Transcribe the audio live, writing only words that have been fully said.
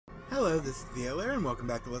Hello, this is Viola, and welcome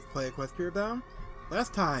back to Let's Play EquestriaBound.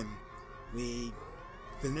 Last time, we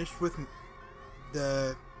finished with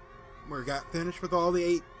got finished with all the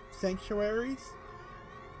 8 sanctuaries,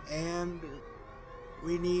 and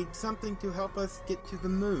we need something to help us get to the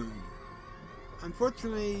moon.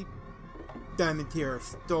 Unfortunately, Diamond Tier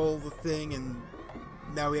stole the thing, and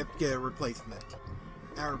now we have to get a replacement.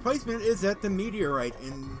 Our replacement is at the meteorite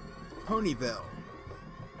in Ponyville.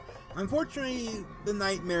 Unfortunately, the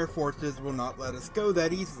Nightmare Forces will not let us go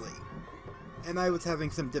that easily, and I was having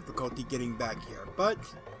some difficulty getting back here, but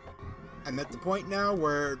I'm at the point now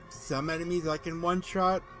where some enemies I can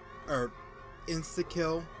one-shot, or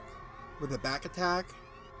insta-kill, with a back attack,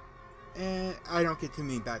 and I don't get too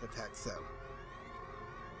many back attacks, so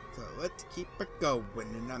let's keep it going,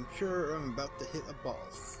 and I'm sure I'm about to hit a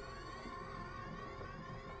boss.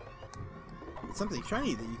 It's something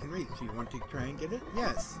shiny that you can reach. Do you want to try and get it?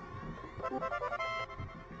 Yes.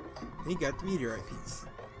 You got the meteorite piece.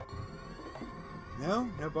 No?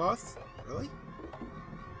 No boss? Really?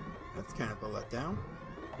 That's kind of a letdown.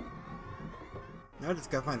 Now I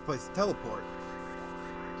just gotta find a place to teleport.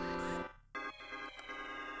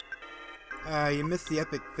 You missed the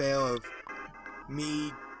epic fail of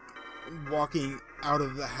me walking out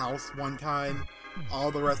of the house one time.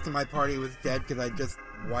 All the rest of my party was dead because I just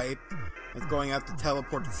wiped. I was going out to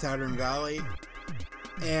teleport to Saturn Valley,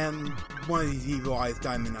 and one of these evil eyes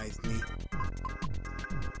diamondized me.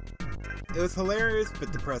 It was hilarious,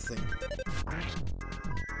 but depressing.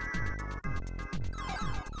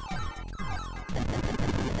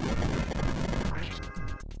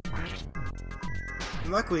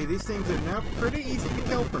 And luckily, these things are now pretty easy to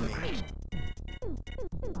kill for me.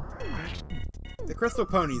 The crystal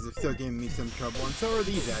ponies are still giving me some trouble, and so are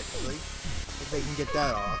these actually, if they can get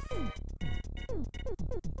that off.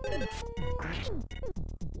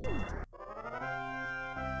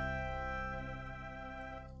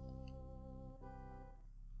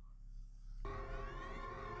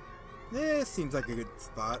 This seems like a good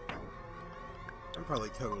spot. I'm probably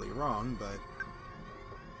totally wrong, but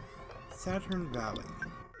Saturn Valley.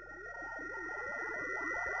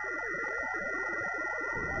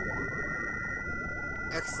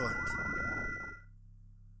 Excellent.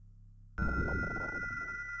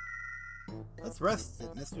 Let's rest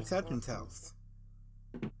at Mr. Saturn's house.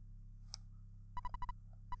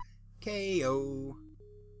 KO.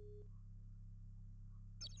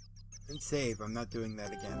 And save. I'm not doing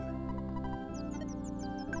that again.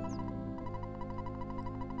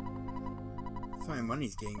 So my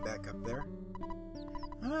money's getting back up there.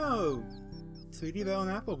 Oh! Sweetie Belle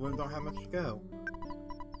and Applebloom don't have much to go.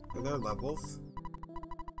 For their levels.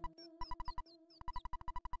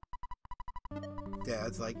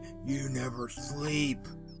 Dad's like, you never sleep.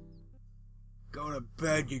 Go to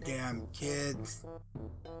bed, you damn kids.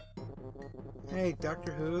 Hey,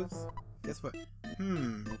 Dr. Who's? Guess what?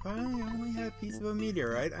 If I only had a piece of a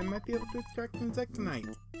meteorite, I might be able to extract an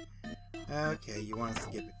insectonite. Okay, you want us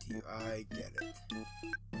to give it to you. I get it.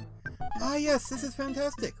 Ah yes, this is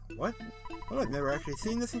fantastic. What? Well, I've never actually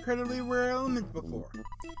seen this incredibly rare element before.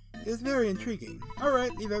 It is very intriguing.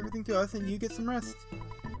 Alright, leave everything to us and you get some rest.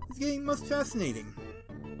 It's getting most fascinating.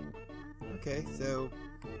 Okay, so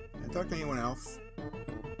I talk to anyone else.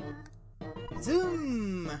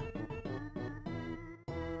 Zoom!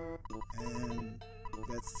 And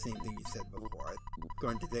that's the same thing you said before. I'm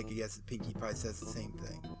going to take a guess that Pinkie Pie says the same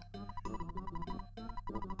thing.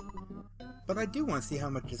 But I do want to see how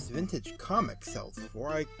much this vintage comic sells for.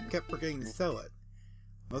 I kept forgetting to sell it.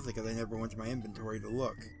 Mostly because I never went to my inventory to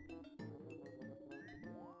look.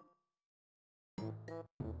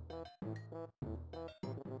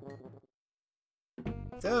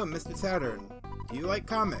 So, Mr. Saturn, do you like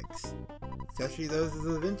comics? Especially those of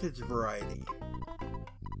the vintage variety.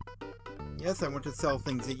 Yes, I want to sell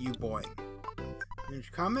things at you, boy.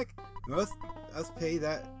 Vintage comic? Most us pay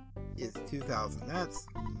that is $2,000. That's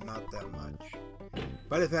not that much.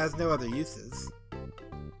 But if it has no other uses.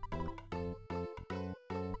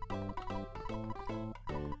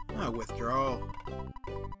 Oh, withdrawal.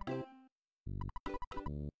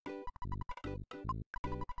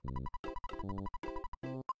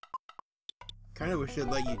 Kind of wish it'd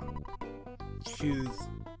let you choose,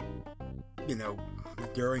 you know,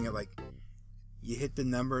 during it, like, you hit the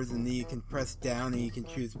numbers and then you can press down and you can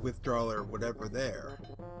choose withdrawal or whatever there.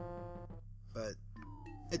 But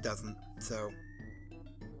it doesn't, so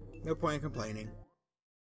no point in complaining.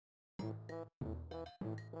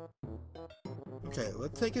 Okay,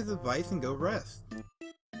 let's take his advice and go rest.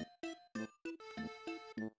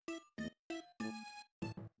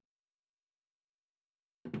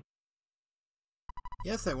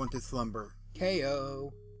 Yes, I want to slumber.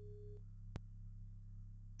 KO.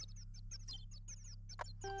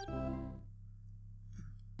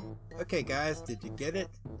 Okay guys, did you get it?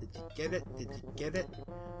 Did you get it? Did you get it?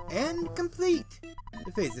 And complete!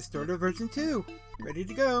 The phase is stored to version 2. Ready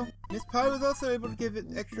to go. Miss Pie was also able to give it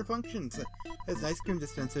extra functions. It has an ice cream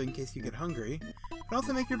dispenser in case you get hungry. It can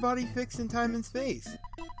also make your body fix in time and space.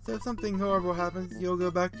 So if something horrible happens, you'll go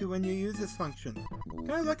back to when you use this function. Kind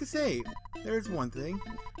of like a save. There's one thing.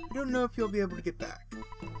 I don't know if you'll be able to get back.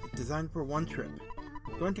 It's designed for one trip.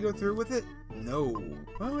 Going to go through with it? No.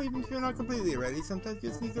 Well, even if you're not completely ready, sometimes you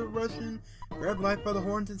just need to rush in, grab life by the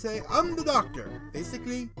horns and say, I'm the doctor!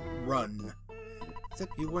 Basically, run.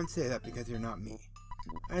 Except you wouldn't say that because you're not me.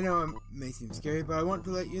 I know it may seem scary, but I want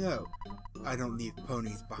to let you know, I don't leave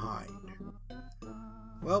ponies behind.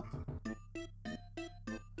 Well,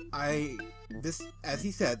 as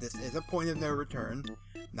he said, this is a point of no return.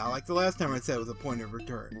 Not like the last time I said it was a point of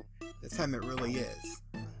return. This time it really is.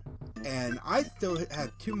 And I still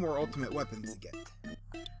have 2 more ultimate weapons to get.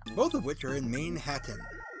 Both of which are in Manhattan.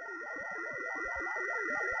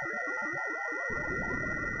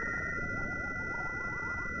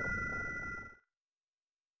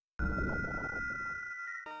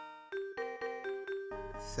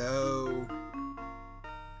 So,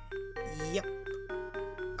 yep,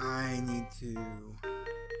 I need to,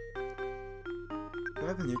 do I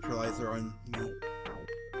have a neutralizer on me?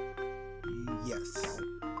 Yes.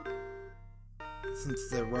 Since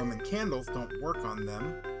the Roman candles don't work on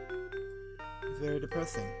them, it's very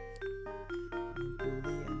depressing.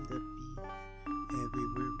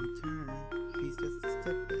 Everywhere we turn, she's just a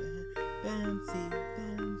step ahead. Bouncy,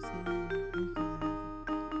 bouncy.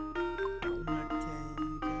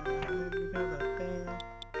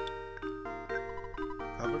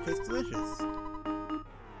 Cover tastes delicious.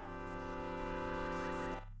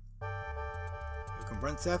 You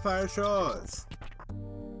confront Sapphire Shores.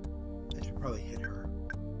 I should probably hit her.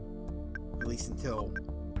 At least until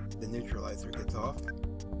the neutralizer gets off.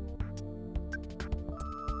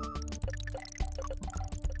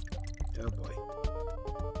 Oh boy.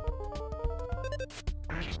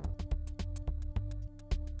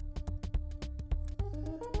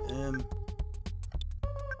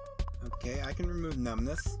 Okay, I can remove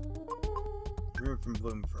numbness. Remove from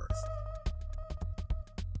Bloom first.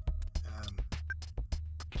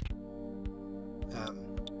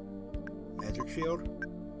 Magic Shield.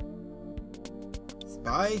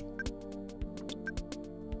 Spy.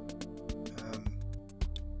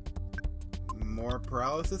 More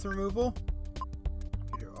paralysis removal.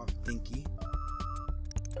 Get her off Dinky.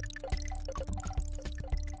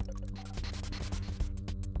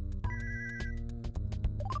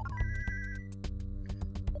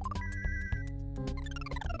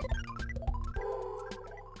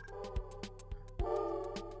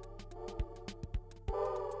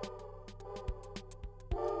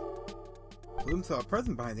 Bloom saw a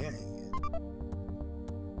present behind the enemy.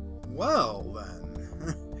 Well,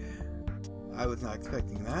 then. I was not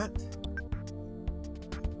expecting that.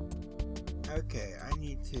 Okay, I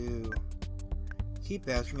need to keep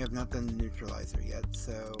bashing. I've not done the neutralizer yet,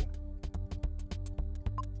 so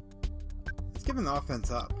let's give an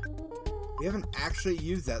offense up. We haven't actually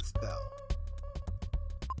used that spell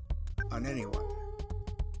on anyone.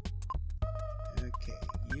 Okay,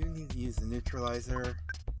 you need to use the neutralizer.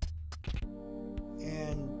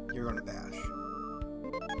 And you're gonna bash.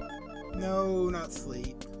 No, not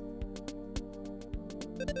sleep.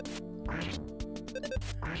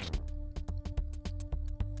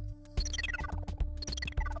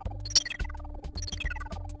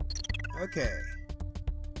 Okay.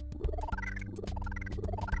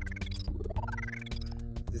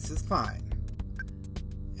 This is fine.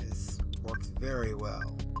 This works very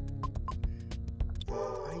well.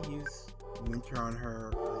 I used Winter on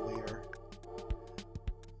her earlier.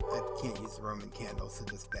 I can't use the Roman candle, so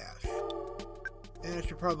just bash. And I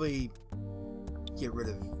should probably get rid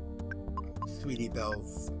of Sweetie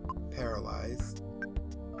Belle's Paralyze.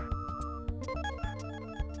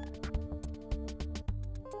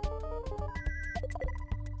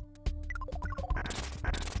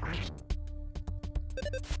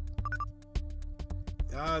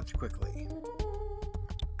 Dodge quickly.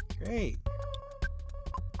 Great.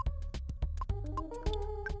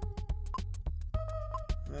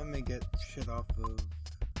 Let me get shit off of...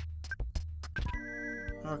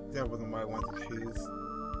 Oh, that wasn't what I wanted to choose.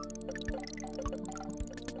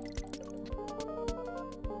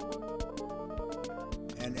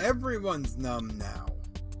 And everyone's numb now.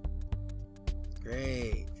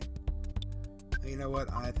 Great. You know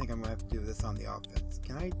what? I think I'm going to have to do this on the offense.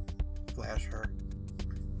 Can I flash her?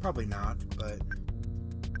 Probably not, but...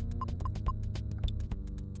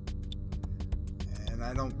 And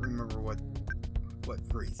I don't remember what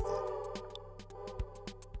Freeze did.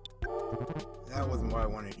 That wasn't what I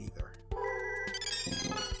wanted either.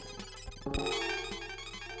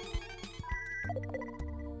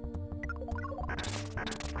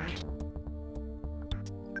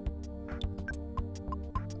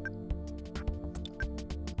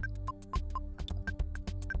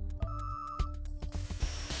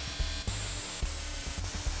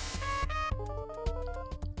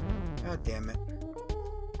 God damn it.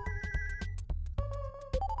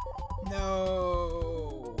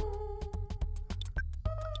 No.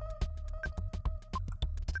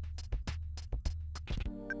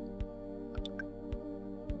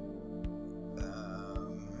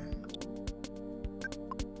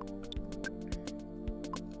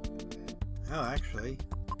 Oh, actually,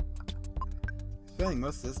 I'm spending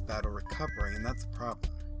most of this battle recovering, and that's a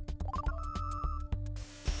problem.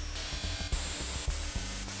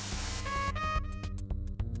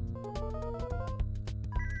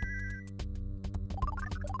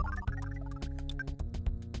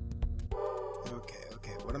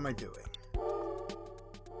 Okay, what am I doing?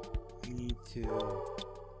 We need to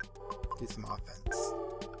do some offense.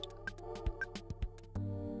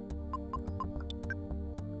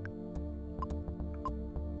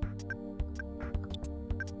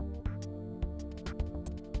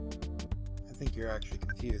 I think you're actually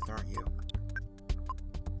confused, aren't you?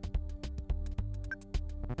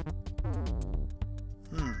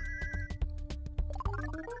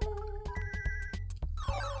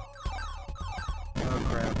 Oh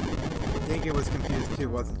crap. Dinka was confused too,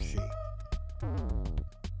 wasn't she?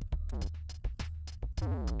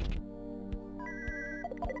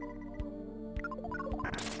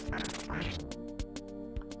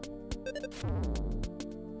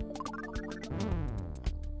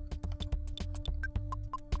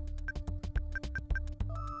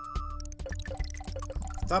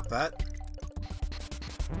 Stop that.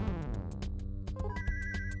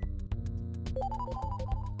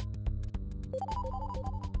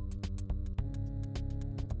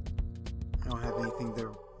 I don't have anything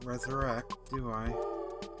to resurrect, do I?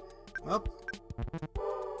 Well,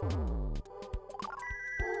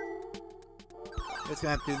 just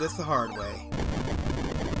gonna have to do this the hard way.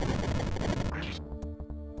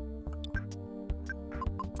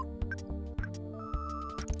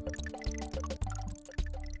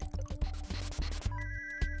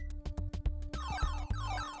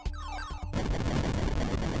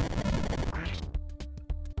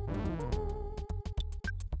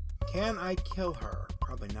 Can I kill her?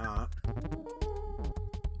 Probably not.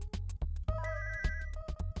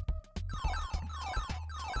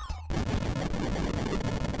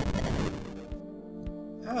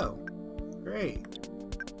 Oh, great.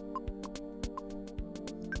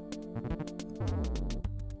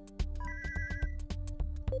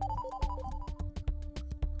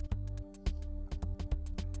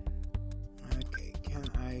 Okay, can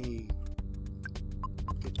I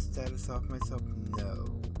get status off myself? No.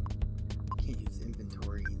 Can't use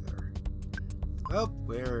inventory either. Well,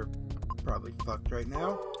 we're probably fucked right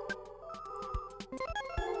now.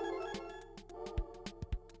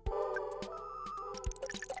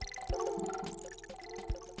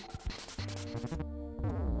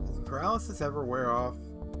 Does paralysis ever wear off?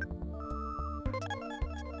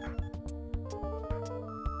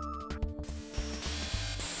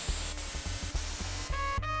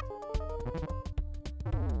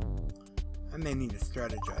 I may need to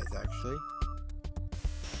strategize, actually.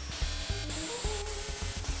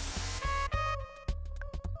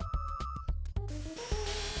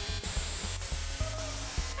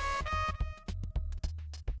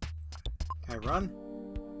 Can I run?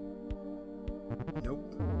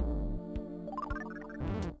 Nope.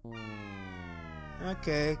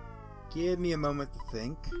 Okay, give me a moment to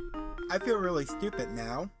think. I feel really stupid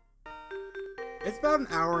now. It's about an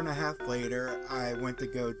hour and a half later. I went to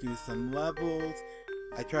go do some levels.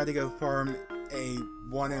 I tried to go farm a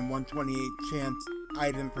 1 in 128 chance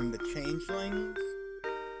item from the changelings.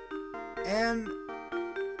 And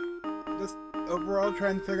just overall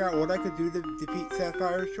trying to figure out what I could do to defeat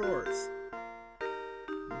Sapphire Shores.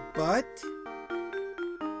 But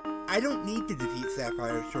I don't need to defeat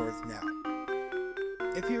Sapphire Shores now.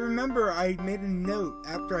 If you remember, I made a note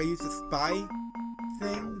after I used the spy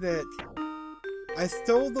thing that I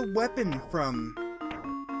stole the weapon from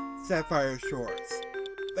Sapphire Shores.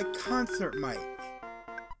 The concert mic.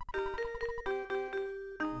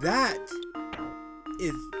 That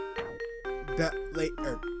is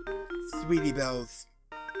Sweetie Belle's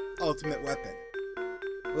ultimate weapon.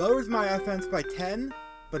 Lowers my offense by 10,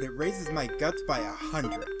 but it raises my guts by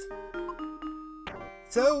 100.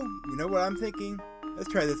 So, you know what I'm thinking? Let's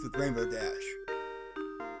try this with Rainbow Dash.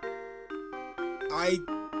 I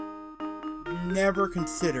never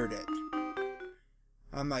considered it.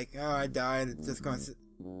 I'm like, oh, I died, it's just going to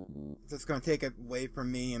take it away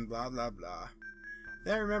from me and blah blah blah.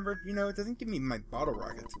 Then I remembered, you know, it doesn't give me my bottle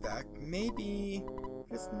rockets back. Maybe,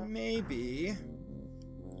 just maybe,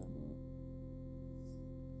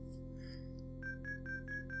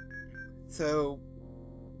 so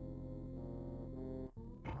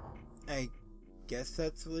I guess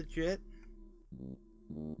that's legit.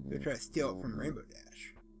 Go try to steal it from Rainbow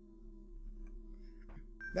Dash.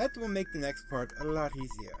 That will make the next part a lot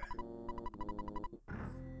easier.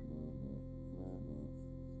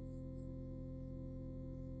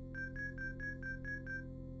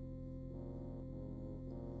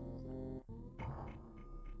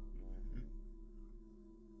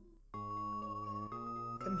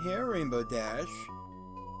 Come here, Rainbow Dash.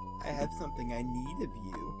 I have something I need of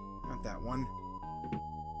you. Not that one.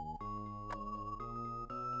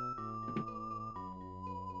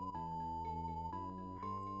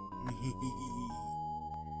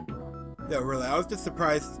 No, really, I was just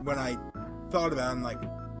surprised when I thought about it. I'm like,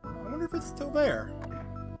 I wonder if it's still there.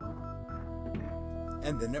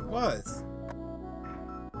 And then it was.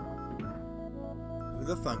 Who'd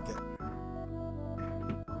have thunk it?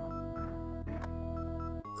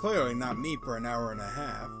 Clearly not me for an hour and a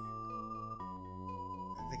half.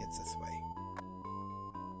 I think it's this way.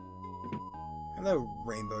 Hello,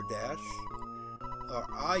 Rainbow Dash. Or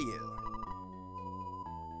are you?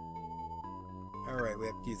 Alright, we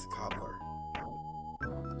have to use the cobbler.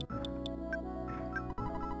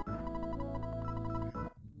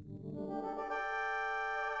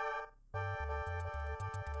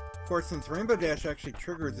 Of course, since Rainbow Dash actually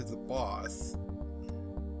triggers as a boss,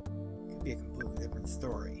 it could be a completely different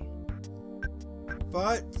story.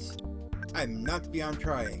 But I'm not beyond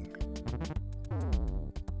trying.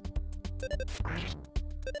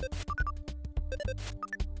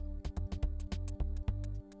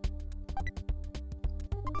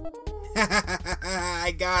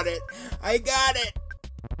 I got it! I got it!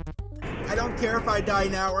 I don't care if I die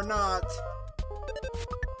now or not.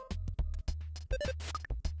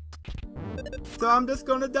 So I'm just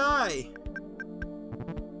gonna die.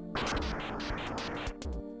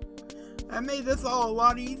 I made this all a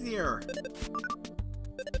lot easier.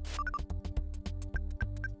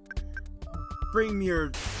 Bring me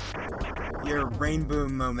your Rainbow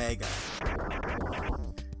Omega.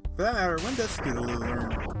 For that matter, when does Scootaloo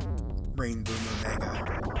learn Rainbow Omega?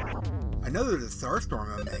 I know there's a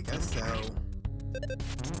Starstorm Omega, so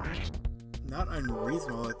not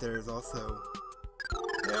unreasonable that there's also...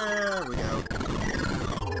 There we go.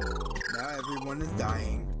 Now everyone is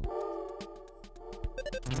dying.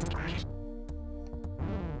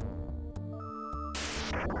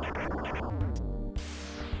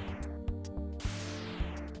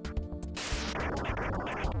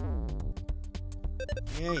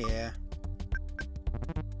 Yeah.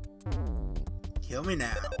 Kill me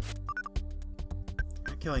now.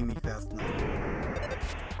 Not killing me fast enough.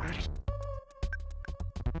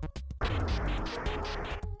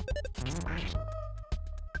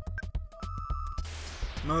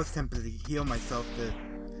 I'm most tempted to heal myself to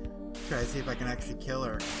try to see if I can actually kill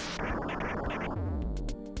her.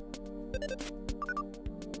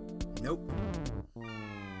 Nope.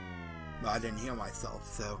 Well, I didn't heal myself,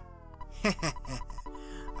 so...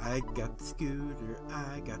 I got the scooter,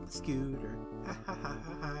 I got the scooter, ha ha ha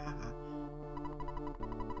ha ha.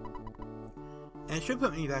 And it should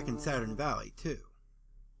put me back in Saturn Valley, too.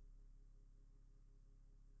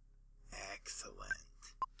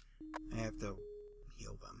 Excellent. I have to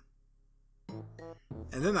heal them.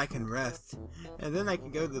 And then I can rest. And then I can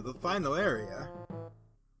go to the final area.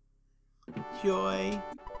 Joy.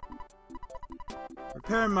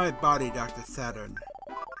 Repair my body, Dr. Saturn.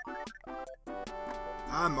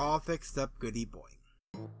 I'm all fixed up, goody boy.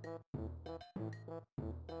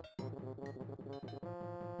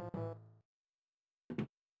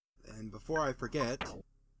 And before I forget,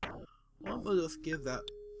 why don't we just give that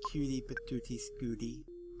cutie patootie scooty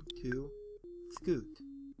to Scoot.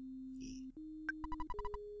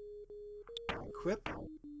 Equip?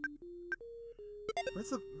 Where's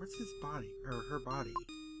his body? Or her body?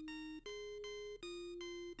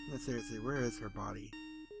 No, seriously, where is her body?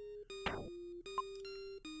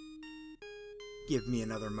 Give me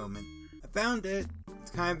another moment. I found it!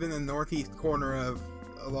 It's kind of in the northeast corner of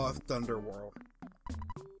a lost underworld.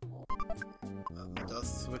 I'll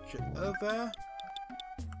just switch it over.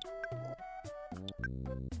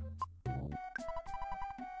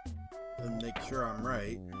 And make sure I'm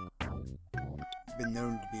right. I've been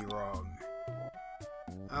known to be wrong.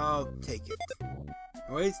 I'll take it.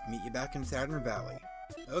 Always meet you back in Saturn Valley.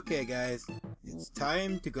 Okay guys, it's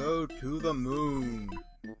time to go to the moon.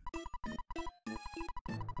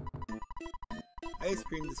 Ice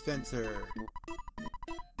cream dispenser.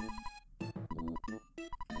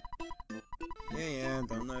 Yeah,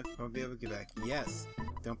 don't know if I'll be able to get back. Yes,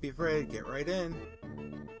 don't be afraid, get right in.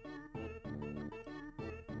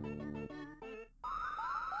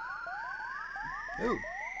 Ooh.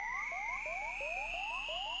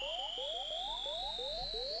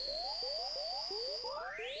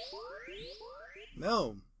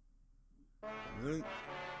 No. The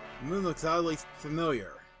moon looks oddly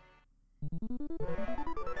familiar.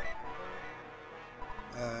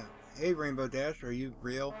 Hey Rainbow Dash, are you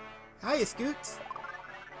real? Hiya, Scoots!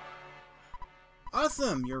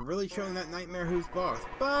 Awesome! You're really showing that nightmare who's boss,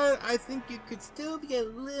 but I think you could still be a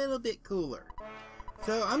little bit cooler.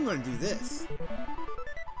 So I'm gonna do this.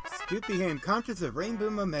 Scoot became conscious of Rainbow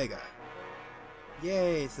Omega.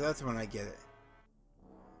 Yay, so that's when I get it.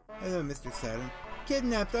 Hello, Mr. Saturn.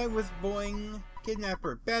 Kidnapped, I was boing.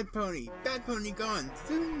 Kidnapper, bad pony gone.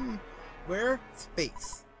 Zoom. Where?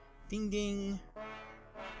 Space. Ding ding.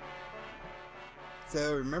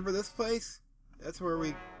 So, remember this place? That's where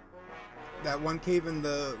that one cave in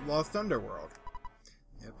the Lost Underworld.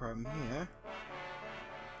 No problem here.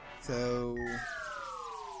 So...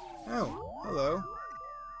 Oh, hello.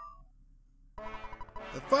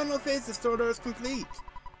 The final phase of Store Door is complete.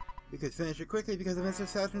 We could finish it quickly because of Mr.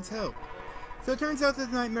 Saturn's help. So it turns out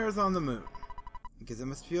that the nightmare is on the moon. Because it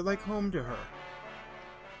must feel like home to her.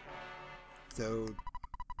 So,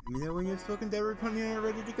 let me know when you've spoken to every pony and are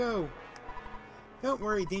ready to go. Don't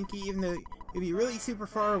worry, Dinky, even though you'll be really super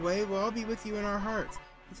far away, we'll all be with you in our hearts.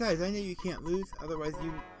 Besides, I know you can't lose, otherwise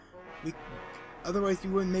you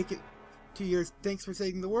wouldn't make it to your thanks for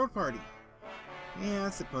saving the world party. Yeah,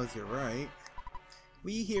 I suppose you're right.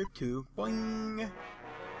 We here too. Boing!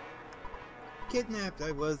 Kidnapped,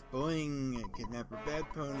 I was boing. Kidnapper, bad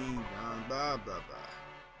pony, blah blah blah.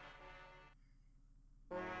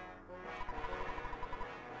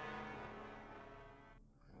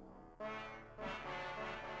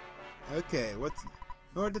 Okay, in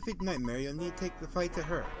order to defeat the nightmare, you'll need to take the fight to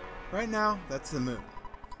her. Right now, that's the moon.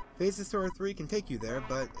 Phase of Store 3 can take you there,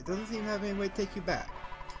 but it doesn't seem to have any way to take you back.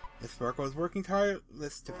 Miss Sparkle is working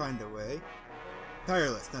tireless to find a way.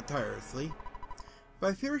 Tireless, not tirelessly. But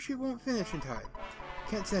I fear she won't finish in time.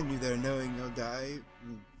 Can't send you there knowing you'll die.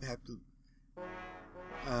 Have to...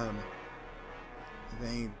 I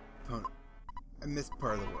missed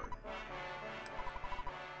part of the word.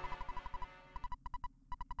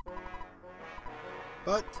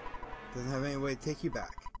 But doesn't have any way to take you back.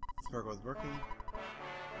 Sparkle is working.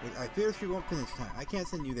 But I fear she won't finish time. I can't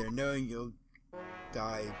send you there knowing you'll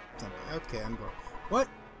die something. Okay, I'm going. What?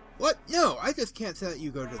 What? No! I just can't let you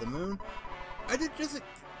go to the moon. I did just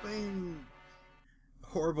explain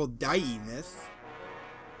horrible dyingness.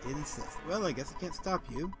 Insist. Well, I guess I can't stop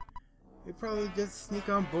you. You'd probably just sneak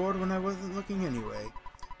on board when I wasn't looking anyway.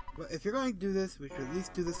 But if you're going to do this, we should at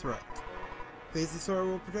least do this right. Phase of Store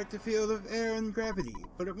will protect the field of air and gravity,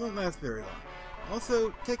 but it won't last very long.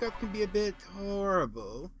 Also, takeoff can be a bit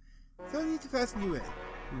horrible, so I need to fasten you in.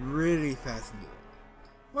 Really fasten you in.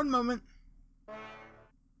 One moment.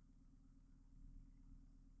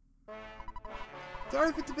 Sorry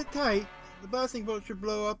if it's a bit tight. The blasting bolt should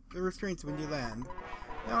blow up the restraints when you land.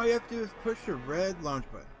 Now all you have to do is push the red launch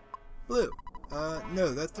button. Blue.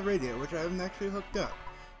 No, that's the radio, which I haven't actually hooked up.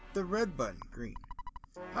 The red button, green.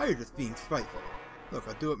 Now you're just being spiteful. Look,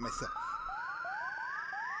 I'll do it myself.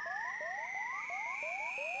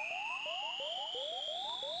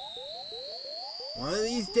 One of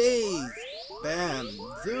these days! Bam!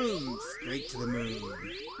 Zoom! Straight to the moon.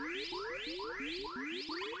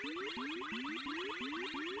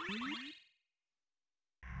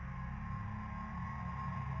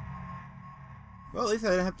 Well, at least I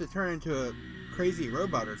didn't have to turn into a crazy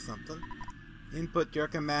robot or something. Input your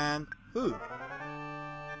command. Food.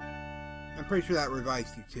 I'm pretty sure that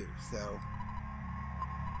revives you too, so...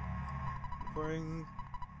 Recording...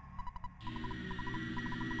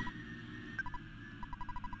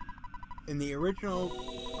 In the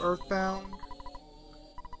original Earthbound,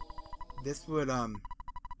 this would,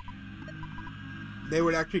 they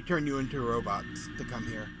would actually turn you into robots to come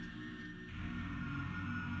here.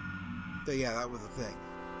 So yeah, that was a thing.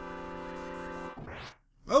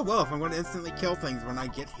 Oh well, if I'm going to instantly kill things when I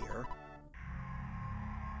get here,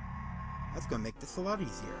 that's going to make this a lot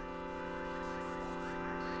easier.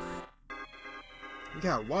 We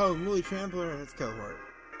got Wild and Woolly Shambler and its cohort.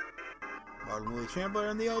 Wild and Woolly Shambler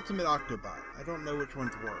and the Ultimate Octobot. I don't know which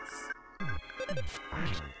one's worse.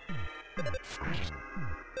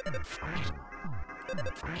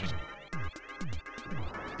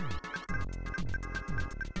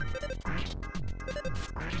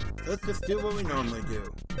 Let's just do what we normally do.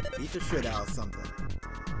 Beat the shit out of something.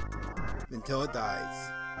 Until it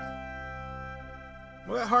dies.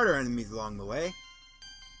 We'll get harder enemies along the way.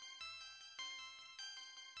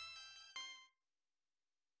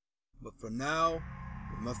 But for now,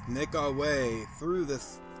 we must make our way through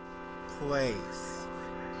this place.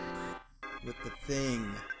 With the thing.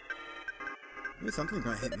 Maybe something's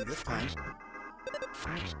gonna hit me this time.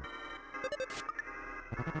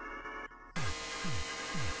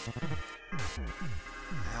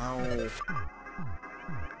 Ow.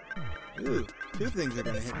 Ooh, two things are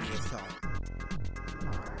gonna hit me this time.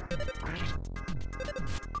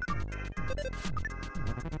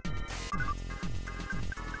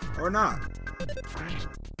 Or not.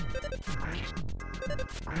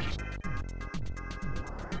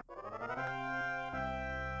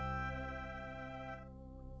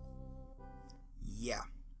 Yeah.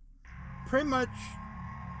 Pretty much,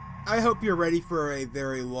 I hope you're ready for a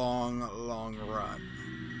very long run.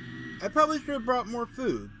 I probably should have brought more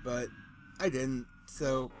food, but I didn't,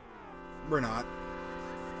 so we're not.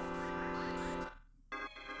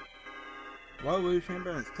 Waterloo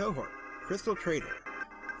Chamber and his cohort, Crystal Trader.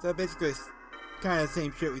 So basically, it's kind of the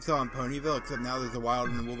same shit we saw in Ponyville, except now there's a wild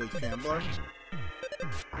and woolly shambler.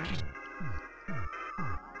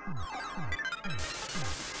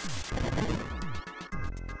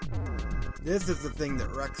 This is the thing that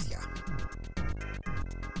wrecks ya.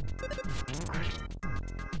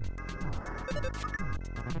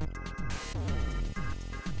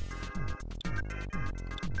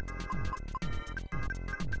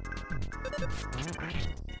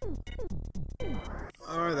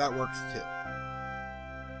 Oh, that works too.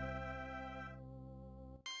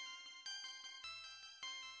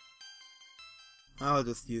 I'll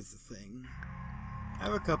just use the thing. I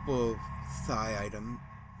have a couple of psi items,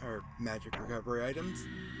 or magic recovery items.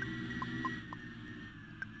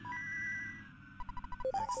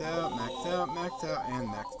 Maxed out, maxed out, maxed out, and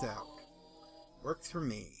maxed out. Works for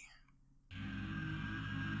me.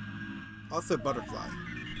 Also butterfly.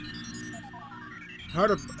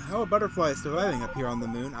 How a butterfly is surviving up here on the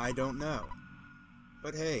moon, I don't know.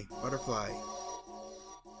 But hey, butterfly.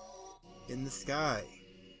 In the sky.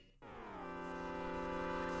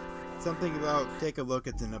 Something about take a look,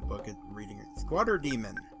 it's in a book, it's reading it. Squatter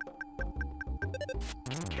Demon.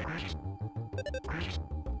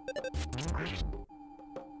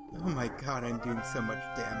 Oh my god, I'm doing so much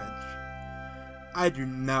damage. I do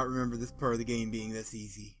not remember this part of the game being this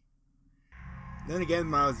easy. Then again,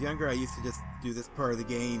 when I was younger, I used to just do this part of the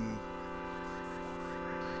game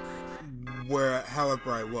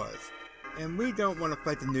however I was. And we don't want to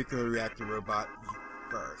fight the nuclear reactor robot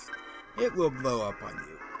first. It will blow up on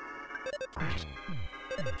you.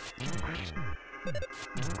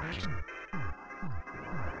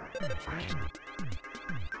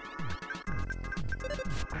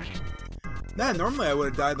 Nah, normally I would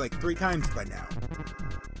have died like 3 times by now.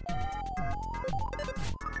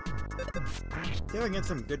 See if I can get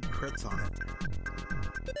some good crits on it.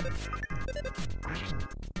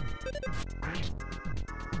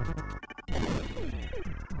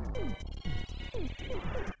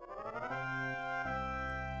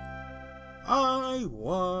 I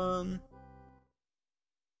won!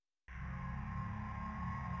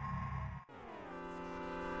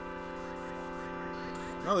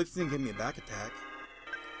 Well, at least it didn't give me a back attack.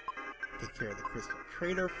 Take care of the Crystal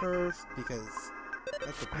Trader first, because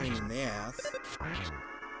that's a pain in the ass.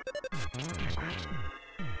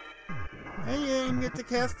 And you didn't even get to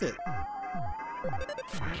cast it.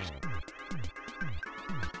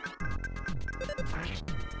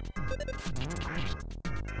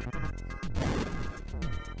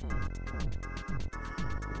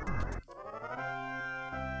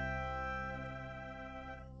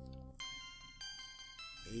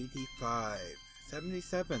 $85,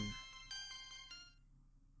 $77.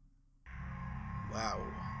 Wow.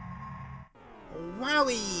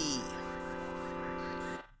 Wowie!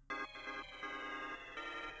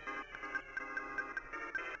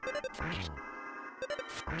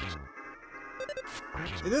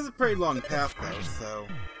 It is a pretty long path though, so...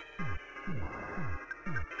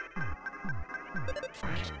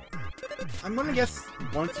 I'm gonna guess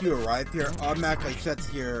once you arrive here, automatically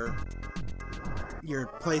sets your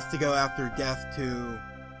place to go after death to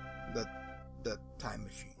the time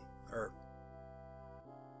machine, or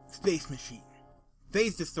space machine.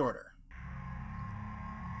 Phase distorter.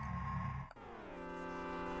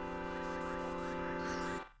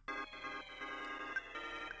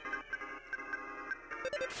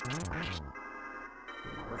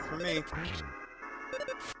 Works for me.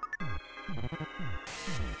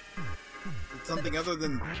 It's something other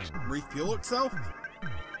than refuel itself?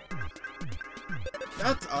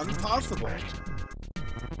 That's impossible.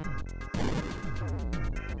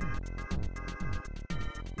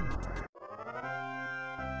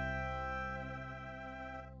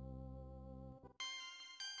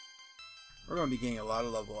 We're going to be getting a lot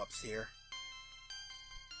of level ups here.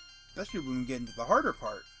 Especially when we get into the harder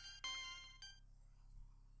part.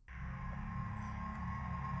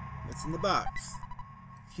 What's in the box?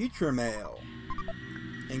 Future mail.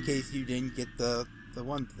 In case you didn't get the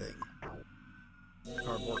one thing.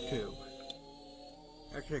 Cardboard tube.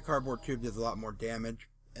 Actually, a cardboard tube does a lot more damage,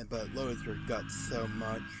 but it lowers your guts so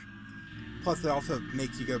much. Plus, it also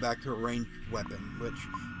makes you go back to a ranged weapon, which,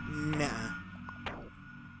 nah.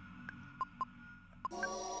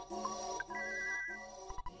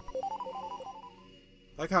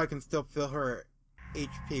 I like how I can still fill her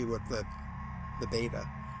HP with the beta.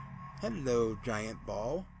 Hello, giant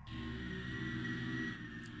ball.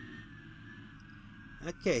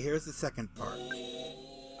 Okay, here's the second part.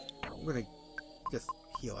 I'm gonna just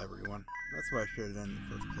heal everyone. That's what I should have done in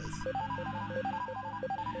the first place.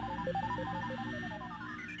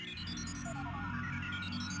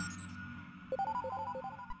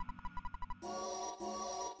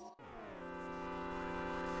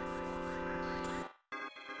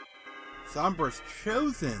 Sombra's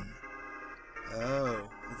chosen! Oh,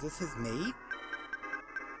 is this his mate?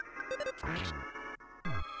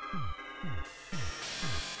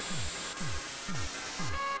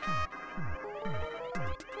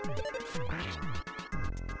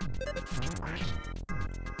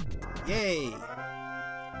 Yay!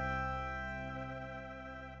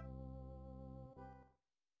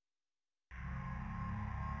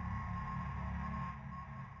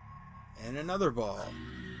 And another ball.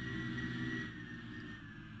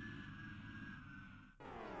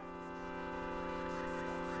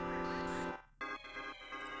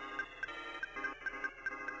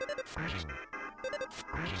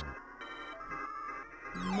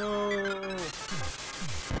 No!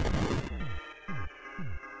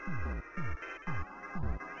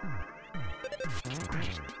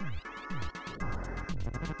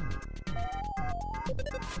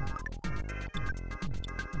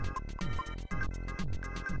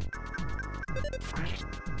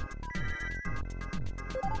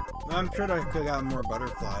 I'm sure I could have gotten more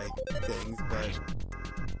butterfly things, but,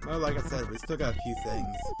 well, like I said, we still got a few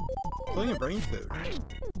things, including a brain food.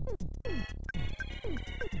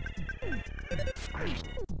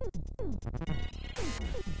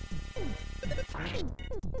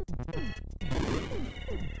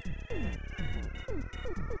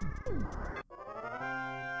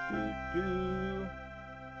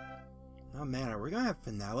 Oh man, are we gonna have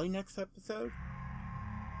finale next episode?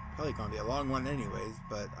 Probably gonna be a long one anyways,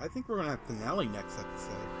 but I think we're gonna have finale next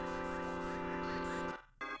episode.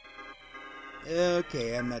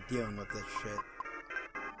 Okay, I'm not dealing with this shit.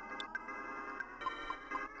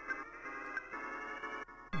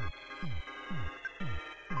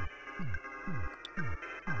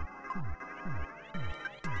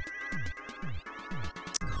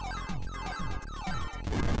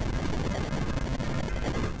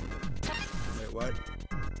 Wait, what?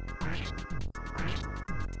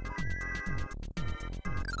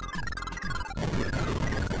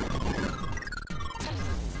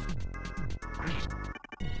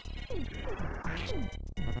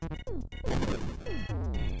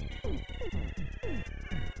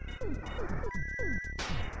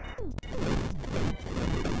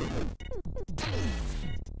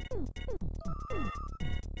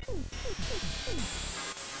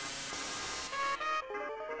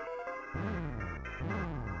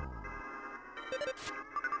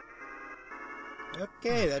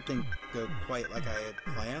 Okay, that didn't go quite like I had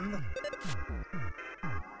planned.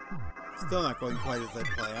 Still not going quite as I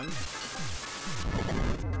planned.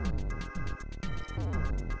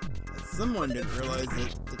 Someone didn't realize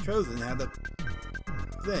that the Chosen had a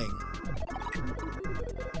thing.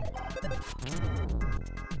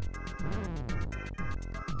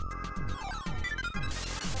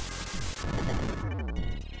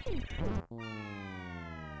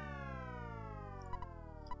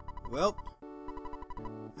 Well,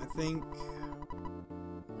 I think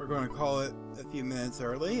we're going to call it a few minutes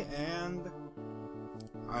early, and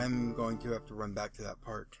I'm going to have to run back to that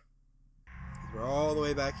part. We're all the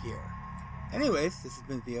way back here. Anyways, this has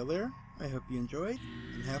been Violator. I hope you enjoyed,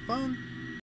 and have fun.